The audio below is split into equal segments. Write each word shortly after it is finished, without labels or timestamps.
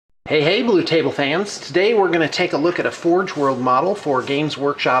Hey Blue Table fans! Today we're going to take a look at a Forge World model for Games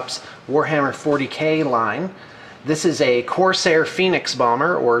Workshop's Warhammer 40k line. This is a Corsair Phoenix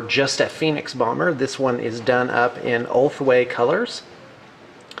Bomber, or just a Phoenix Bomber. This one is done up in Ulthway colors.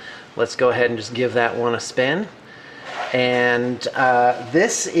 Let's go ahead and just give that one a spin. And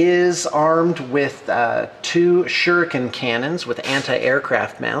this is armed with two shuriken cannons with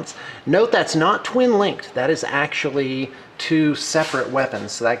anti-aircraft mounts. Note that's not twin-linked. That is actually two separate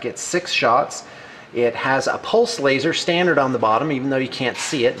weapons, so that gets 6 shots. It has a pulse laser standard on the bottom, even though you can't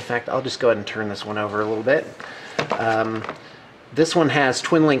see it. In fact, I'll just go ahead and turn this one over a little bit. This one has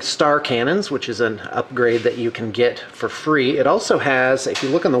twin-linked star cannons, which is an upgrade that you can get for free. It also has, if you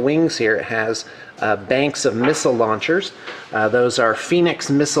look on the wings here, it has banks of missile launchers. Those are Phoenix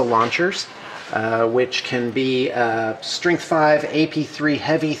missile launchers, which can be Strength 5, AP 3,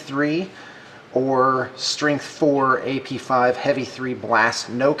 Heavy 3, or Strength 4, AP 5, Heavy 3 Blast.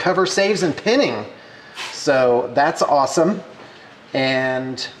 No cover saves and pinning. So that's awesome.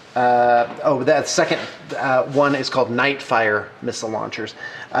 And that second one is called Nightfire missile launchers.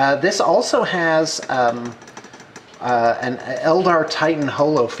 This also has an Eldar Titan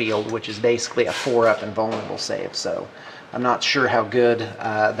holo field, which is basically a 4-up invulnerable save. So I'm not sure how good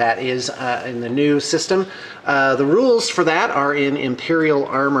that is in the new system. The rules for that are in Imperial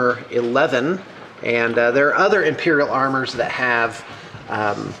Armor 11, and there are other Imperial Armors that have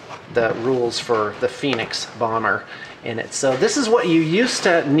the rules for the Phoenix Bomber in it. So this is what you used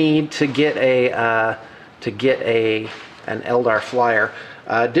to need to get an Eldar flyer.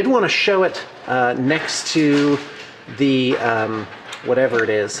 Did want to show it next to the whatever it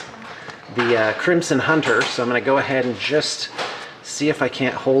is, the Crimson Hunter. So I'm going to go ahead and just see if I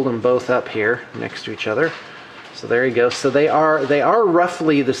can't hold them both up here next to each other. So there you go. So they are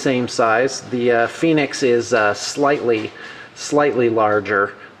roughly the same size. The Phoenix is slightly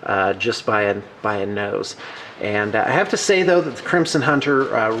larger, just by a nose. And I have to say though that the Crimson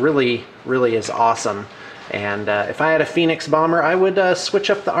Hunter really is awesome. And if I had a Phoenix Bomber, I would switch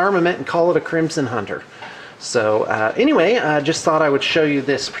up the armament and call it a Crimson Hunter. So anyway, I just thought I would show you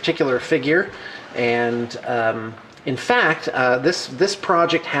this particular figure. And in fact, this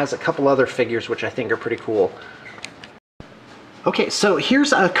project has a couple other figures which I think are pretty cool. Okay, so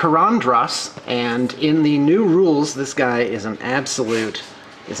here's a Karandras, and in the new rules, this guy is an absolute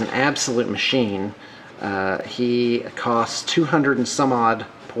machine. He costs 200 and some odd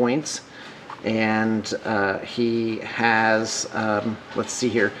points, and he has let's see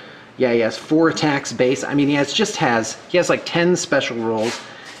here. Yeah, he has 4 attacks base. I mean, he has like 10 special roles: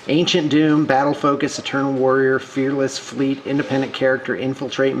 Ancient Doom, Battle Focus, Eternal Warrior, Fearless, Fleet, Independent Character,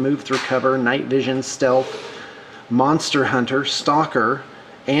 Infiltrate, Move Through Cover, Night Vision, Stealth, Monster Hunter, Stalker.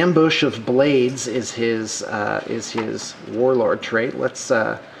 Ambush of Blades is his Warlord trait. Let's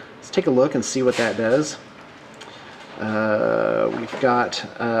take a look and see what that does. We've got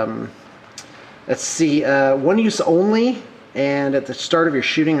let's see, 1 use only, and at the start of your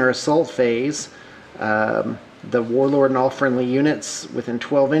shooting or assault phase, the Warlord and all friendly units within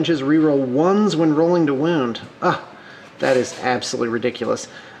 12 inches reroll 1s when rolling to wound. That is absolutely ridiculous.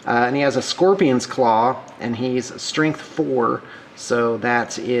 And he has a Scorpion's Claw, and he's Strength 4, so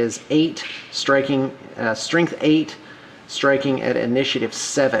that is 8 striking, Strength 8, striking at Initiative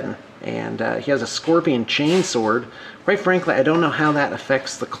 7. And he has a Scorpion Chainsword. Quite frankly, I don't know how that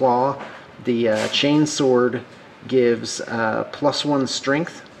affects the Claw. The Chainsword gives +1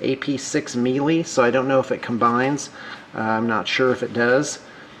 Strength, AP 6 melee, so I don't know if it combines. I'm not sure if it does.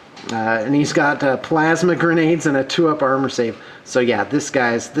 And he's got plasma grenades and a 2-up armor save. So yeah, this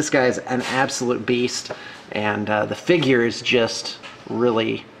guy's an absolute beast, and the figure is just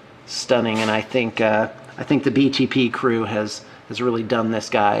really stunning. And I think the BTP crew has really done this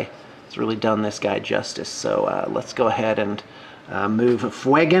guy justice. So let's go ahead and move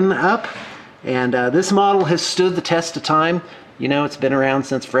Fuegan up. And this model has stood the test of time. You know, it's been around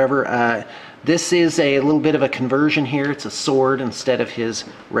since forever. This is a little bit of a conversion here. It's a sword instead of his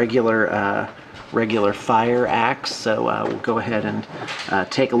regular fire axe. So we'll go ahead and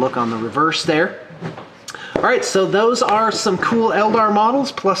take a look on the reverse there. Alright, so those are some cool Eldar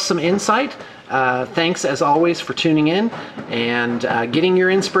models plus some insight. Thanks as always for tuning in and getting your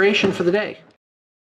inspiration for the day.